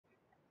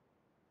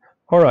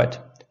Alright,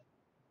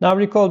 now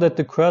recall that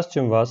the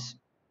question was,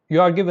 you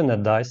are given a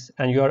dice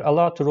and you are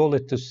allowed to roll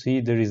it to see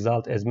the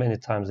result as many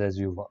times as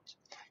you want.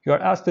 You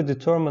are asked to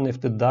determine if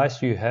the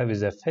dice you have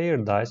is a fair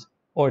dice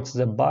or it's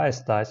a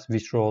biased dice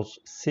which rolls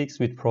 6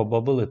 with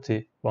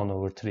probability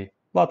 1/3.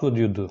 What would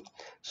you do?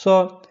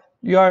 So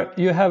you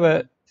have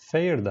a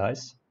fair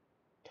dice,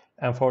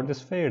 and for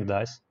this fair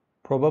dice,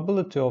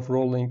 probability of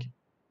rolling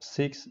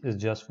 6 is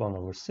just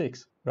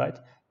 1/6, right?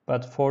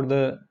 But for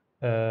the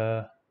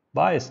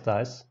biased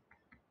dice,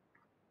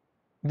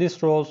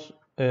 this rolls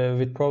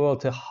with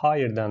probability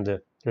higher than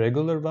the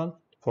regular one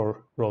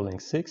for rolling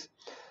 6.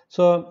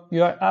 So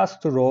you are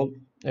asked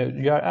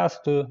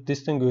to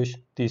distinguish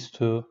these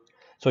two.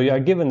 So you are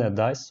given a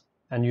dice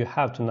and you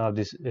have to now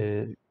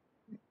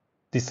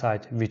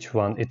decide which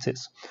one it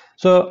is.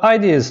 So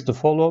idea is to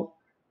follow.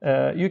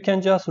 You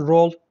can just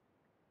roll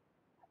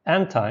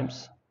n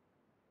times.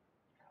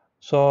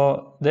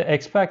 So the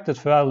expected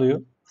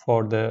value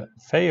for the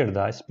fair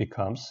dice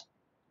becomes,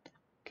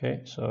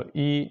 okay, so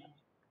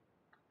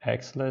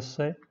X, let's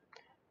say,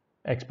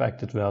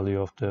 expected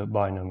value of the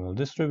binomial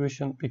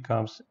distribution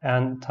becomes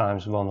n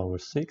times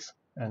 1/6,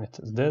 and it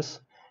is this.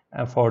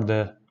 And for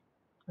the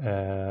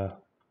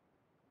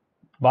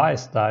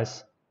biased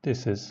dice,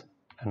 this is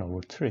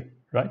n/3,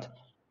 right?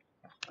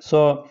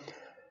 So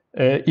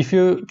if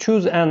you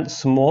choose n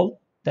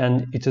small,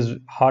 then it is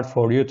hard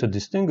for you to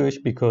distinguish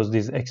because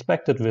these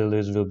expected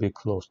values will be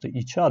close to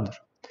each other.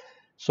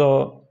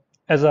 So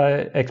as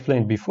I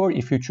explained before,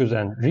 if you choose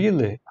n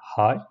really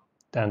high,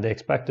 then the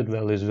expected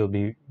values will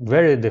be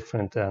very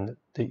different than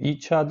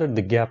each other.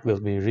 The gap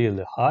will be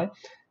really high.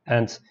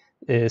 And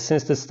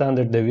since the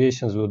standard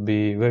deviations will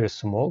be very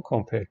small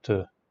compared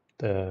to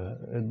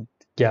the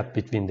gap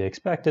between the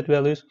expected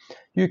values,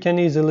 you can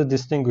easily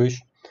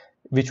distinguish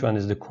which one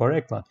is the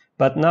correct one.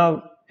 But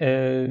now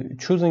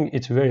choosing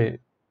it very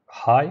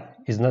high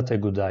is not a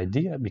good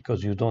idea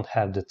because you don't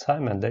have the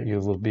time and that you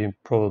will be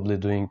probably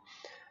doing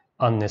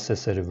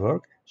unnecessary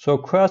work. So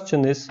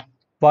question is,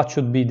 what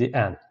should be the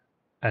n?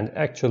 And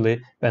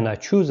actually, when I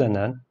choose an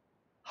n,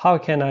 how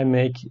can I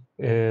make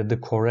the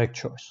correct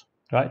choice,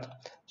 right?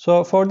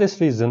 So for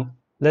this reason,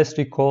 let's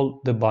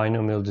recall the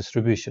binomial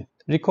distribution.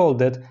 Recall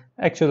that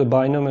actually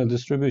binomial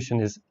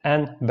distribution is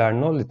n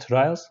Bernoulli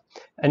trials,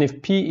 and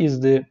if p is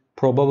the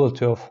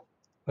probability of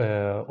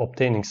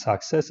obtaining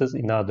successes,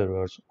 in other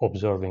words,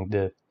 observing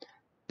the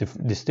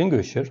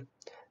distinguisher,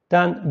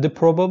 then the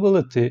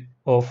probability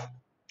of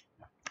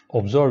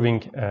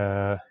observing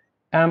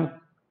m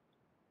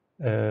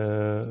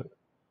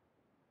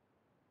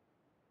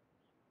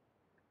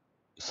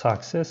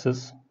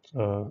successes,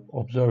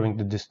 observing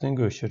the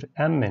distinguisher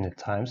m many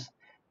times,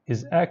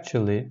 is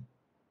actually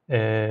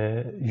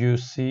you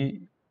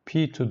see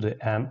p to the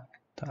m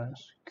times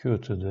q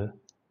to the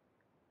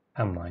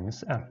m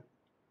minus m,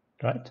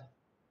 right?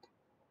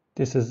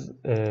 This is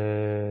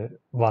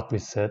what we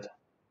said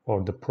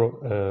for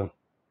the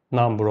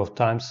number of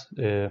times.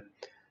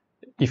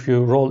 If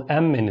you roll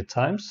m many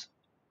times,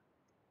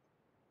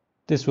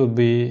 this will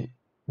be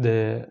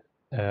the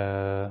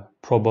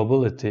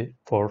probability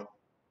for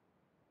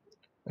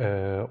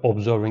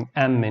observing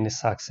m many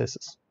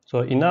successes.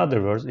 So in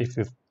other words, if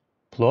you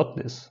plot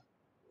this,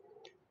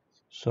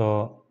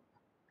 so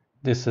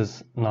this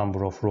is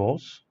number of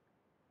rolls.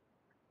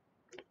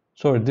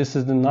 Sorry, this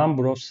is the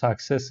number of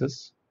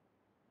successes,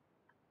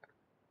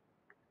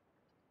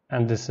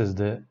 and this is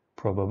the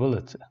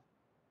probability.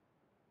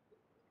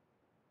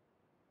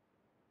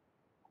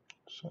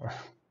 Sorry,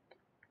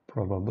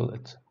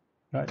 probability,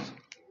 right?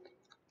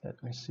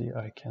 Let me see,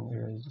 I can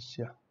erase this,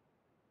 yeah.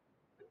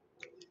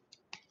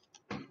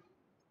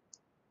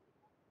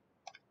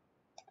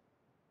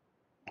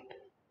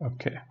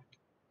 Okay,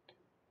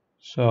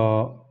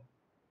 so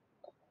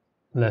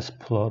let's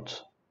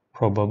plot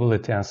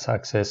probability and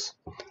success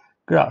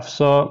graph.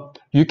 So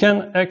you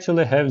can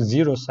actually have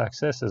 0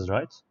 successes,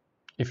 right?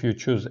 If you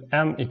choose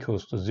m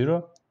equals to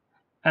 0,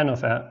 n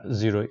of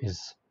 0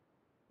 is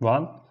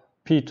 1,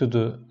 p to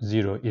the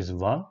 0 is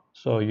 1,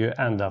 so you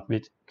end up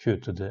with q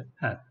to the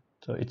n.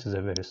 So it is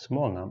a very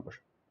small number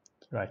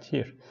right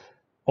here.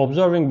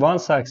 Observing one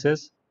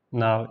success,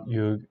 now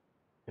you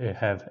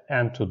have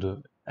n to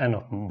the n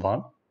of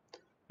 1,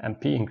 and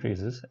p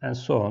increases, and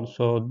so on.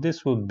 So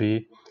this would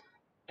be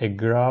a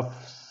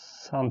graph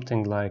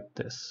something like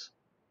this.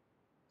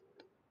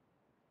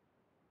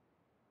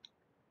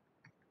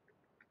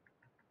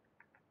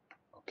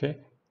 Okay,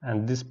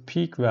 and this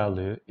peak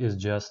value is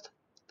just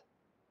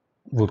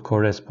would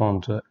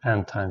correspond to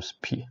n times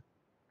p.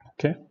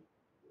 Okay,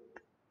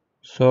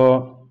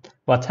 so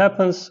what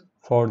happens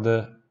for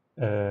the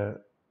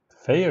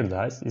fair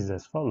dice is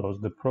as follows.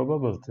 The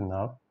probability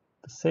now,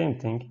 the same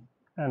thing,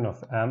 n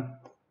of m,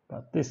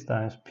 but this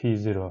times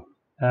p0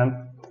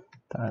 m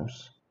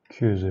times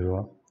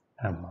q0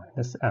 m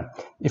minus m.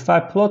 If I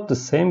plot the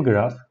same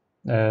graph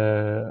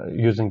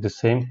using the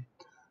same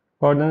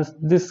coordinates,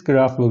 this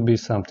graph will be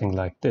something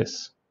like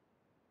this.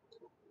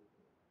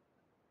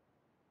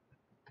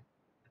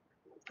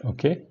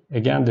 Okay,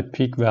 again the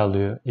peak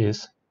value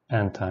is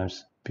n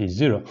times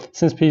P0.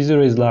 Since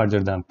P0 is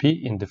larger than P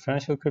in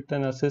differential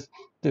cryptanalysis,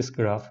 this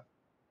graph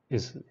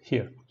is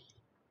here.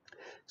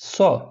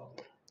 So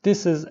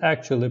this is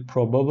actually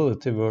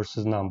probability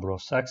versus number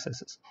of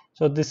successes.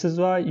 So this is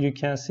why you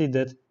can see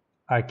that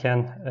I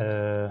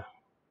can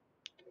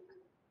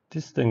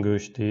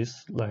distinguish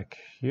these like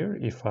here.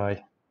 If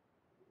I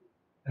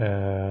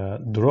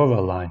draw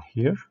a line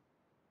here,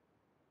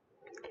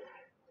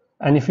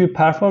 and if you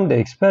perform the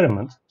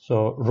experiment,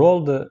 so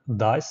roll the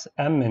dice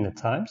n many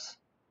times,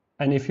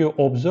 and if you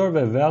observe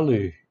a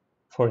value,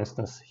 for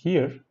instance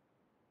here,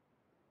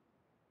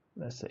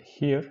 let's say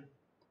here,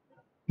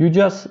 you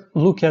just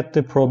look at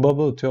the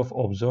probability of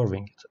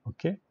observing it,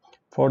 okay?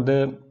 For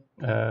the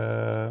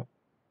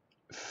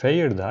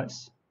fair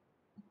dice,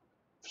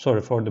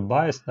 sorry, for the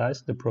biased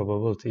dice, the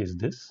probability is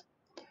this,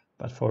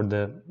 but for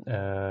the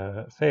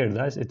fair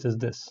dice, it is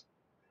this.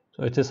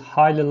 So it is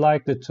highly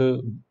likely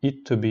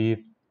to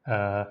be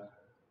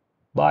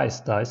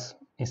biased dice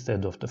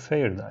instead of the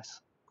fair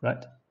dice,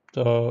 right?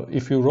 So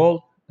if you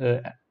roll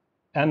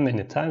n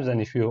many times,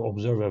 and if you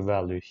observe a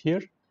value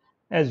here,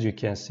 as you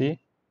can see,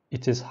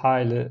 it is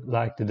highly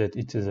likely that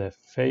it is a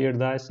fair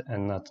dice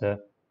and not a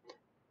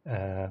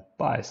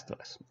biased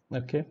dice,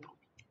 okay?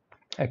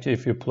 Actually,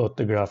 if you plot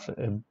the graph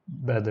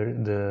better,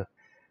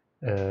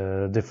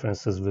 the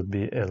differences would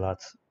be a lot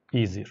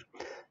easier.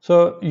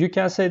 So you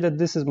can say that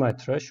this is my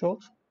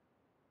threshold,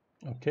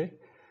 okay?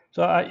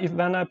 So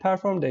when I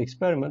perform the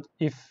experiment,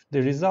 if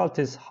the result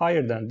is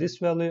higher than this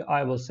value,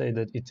 I will say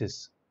that it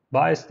is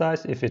biased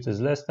dice. If it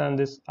is less than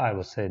this, I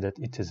will say that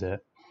it is a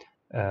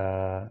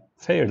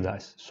fair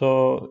dice.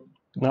 So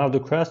now the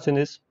question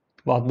is,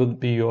 what would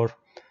be your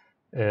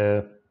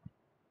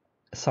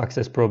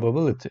success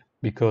probability?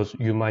 Because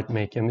you might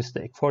make a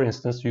mistake. For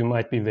instance, you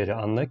might be very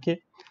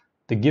unlucky.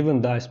 The given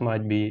dice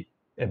might be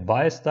a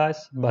biased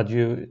dice, but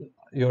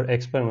your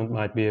experiment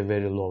might be a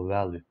very low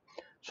value.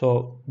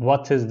 So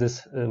what is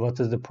this? What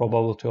is the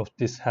probability of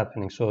this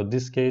happening? So in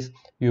this case,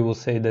 you will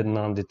say that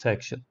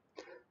non-detection.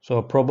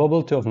 So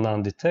probability of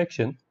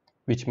non-detection,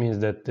 which means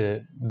that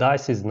the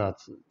dice is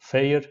not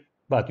fair,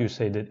 but you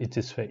say that it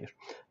is fair.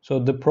 So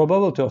the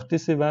probability of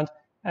this event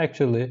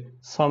actually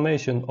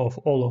summation of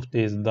all of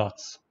these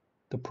dots,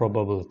 the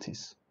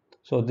probabilities.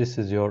 So this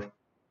is your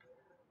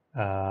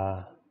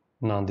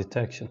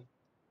non-detection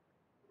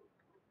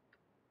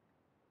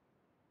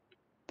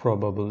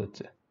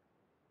probability.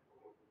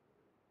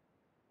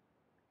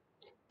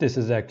 This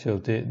is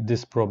actually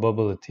this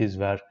probabilities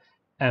where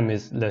m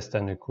is less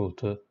than or equal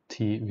to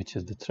t, which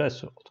is the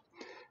threshold.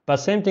 But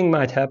same thing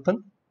might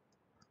happen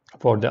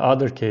for the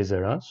other case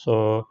around.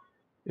 So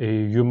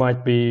you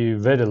might be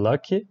very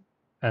lucky,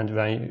 and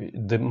when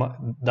the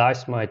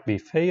dice might be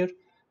fair,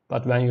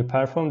 but when you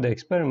perform the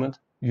experiment,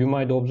 you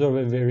might observe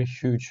a very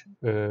huge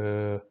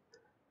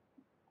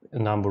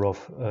number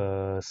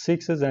of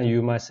sixes, and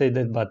you might say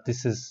that, but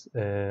this is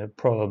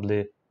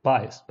probably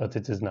biased, but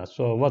it is not.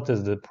 So what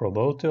is the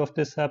probability of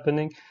this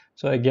happening?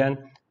 So again,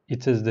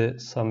 it is the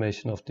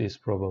summation of these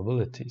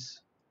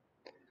probabilities,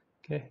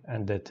 okay,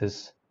 and that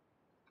is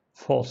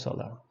false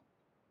alarm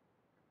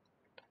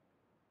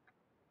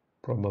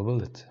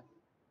probability,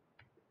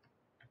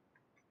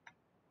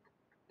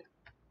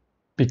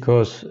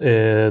 because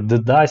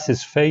the dice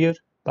is fair,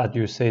 but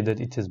you say that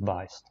it is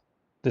biased.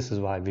 This is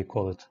why we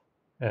call it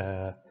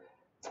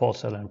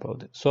false alarm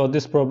probability. So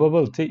this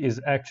probability is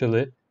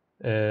actually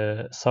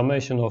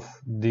summation of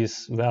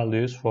these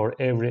values for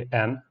every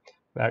m,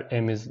 where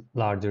m is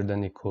larger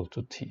than or equal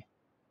to t,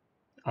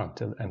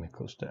 until m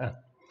equals to n.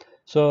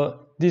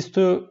 So these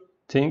two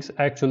things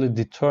actually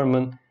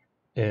determine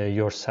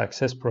your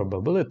success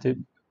probability.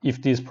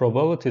 If these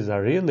probabilities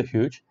are really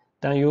huge,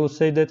 then you will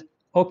say that,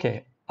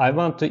 okay, I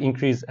want to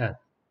increase n,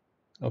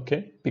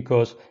 okay,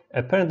 because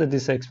apparently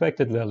these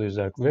expected values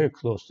are very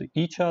close to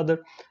each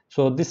other,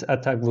 so this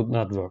attack would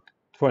not work.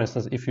 For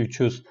instance, if you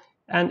choose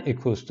n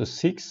equals to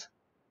 6,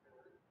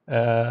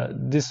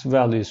 this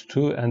value is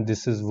 2 and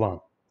this is 1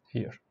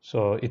 here,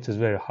 so it is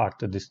very hard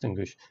to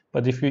distinguish.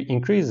 But if you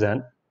increase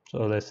n,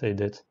 so let's say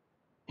that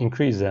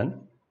increase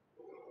n,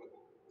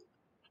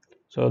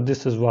 so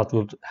this is what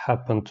would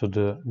happen to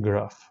the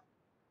graph.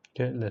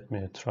 Okay, let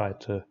me try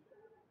to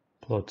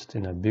plot it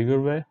in a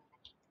bigger way.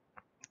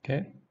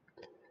 Okay,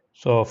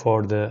 so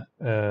for the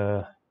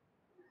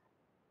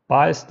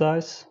biased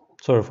dice,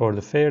 sorry, for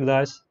the fair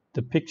dice,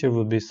 the picture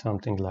will be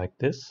something like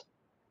this.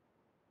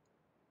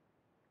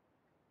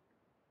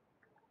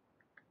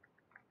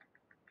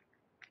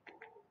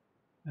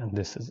 And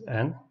this is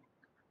n.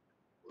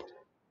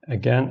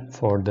 Again,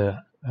 for the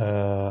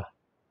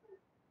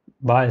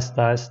biased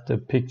dice, the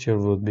picture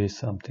would be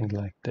something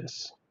like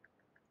this.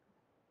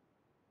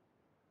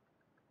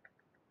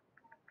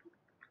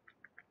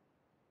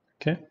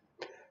 Okay,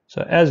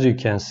 so as you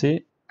can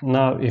see,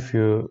 now if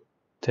you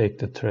take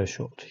the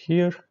threshold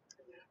here,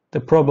 the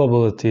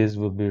probabilities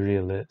will be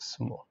really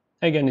small.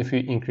 Again, if you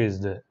increase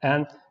the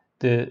n,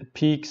 the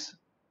peaks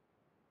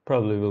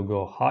probably will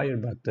go higher,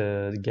 but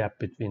the gap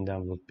between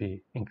them will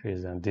be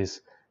increased, and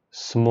these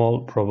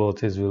small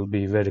probabilities will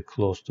be very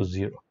close to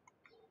 0.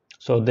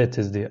 So that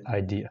is the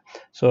idea.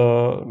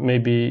 So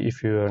maybe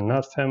if you are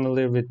not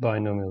familiar with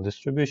binomial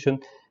distribution,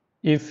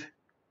 if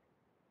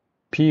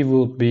P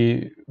would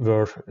be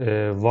were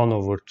 1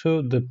 over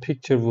 2, the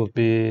picture would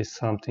be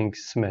something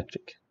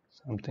symmetric,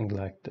 something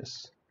like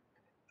this.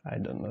 I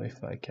don't know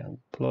if I can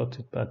plot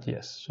it, but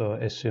yes. So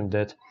assume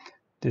that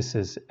this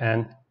is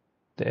n,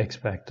 the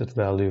expected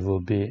value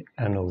will be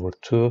n over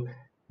 2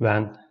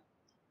 when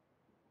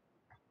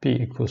P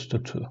equals to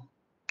 2.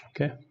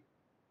 Okay.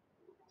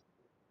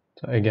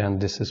 So again,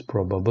 this is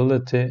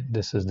probability,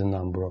 this is the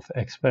number of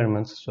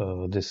experiments,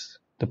 so this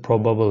the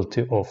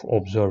probability of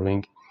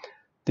observing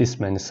this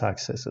many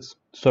successes.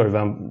 Sorry,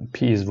 when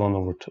P is 1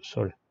 over 2,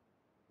 sorry.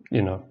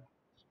 You know,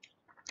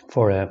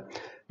 for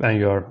when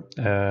you're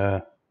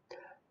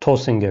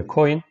tossing a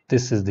coin,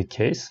 this is the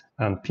case,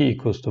 and P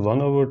equals to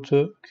 1 over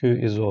 2, Q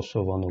is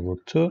also 1 over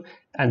 2,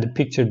 and the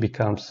picture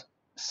becomes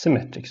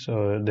symmetric.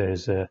 So there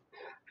is a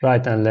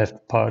right and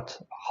left part,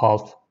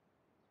 half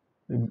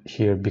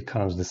here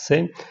becomes the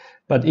same.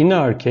 But in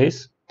our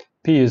case,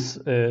 P is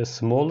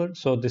smaller,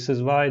 so this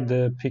is why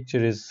the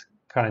picture is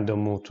kind of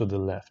moved to the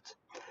left.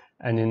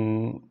 And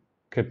in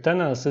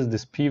cryptanalysis,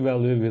 this P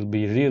value will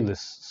be really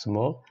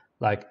small,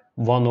 like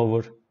 1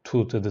 over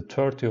 2 to the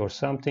 30 or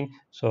something.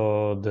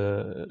 So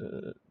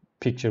the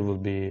picture will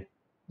be,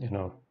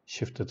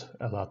 shifted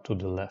a lot to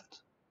the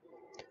left.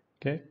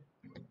 Okay.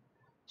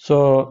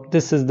 So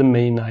this is the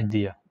main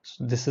idea.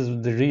 So this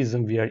is the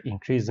reason we are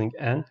increasing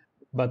n,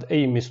 but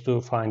aim is to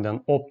find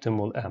an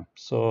optimal m.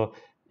 So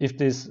if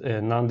this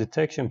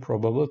non-detection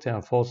probability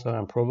and false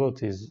alarm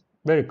probability is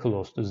very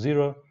close to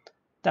 0,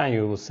 then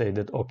you will say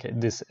that, okay,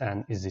 this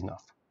n is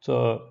enough.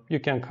 So you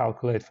can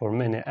calculate for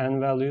many n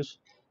values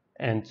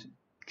and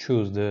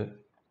choose the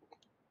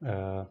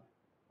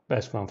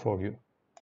best one for you.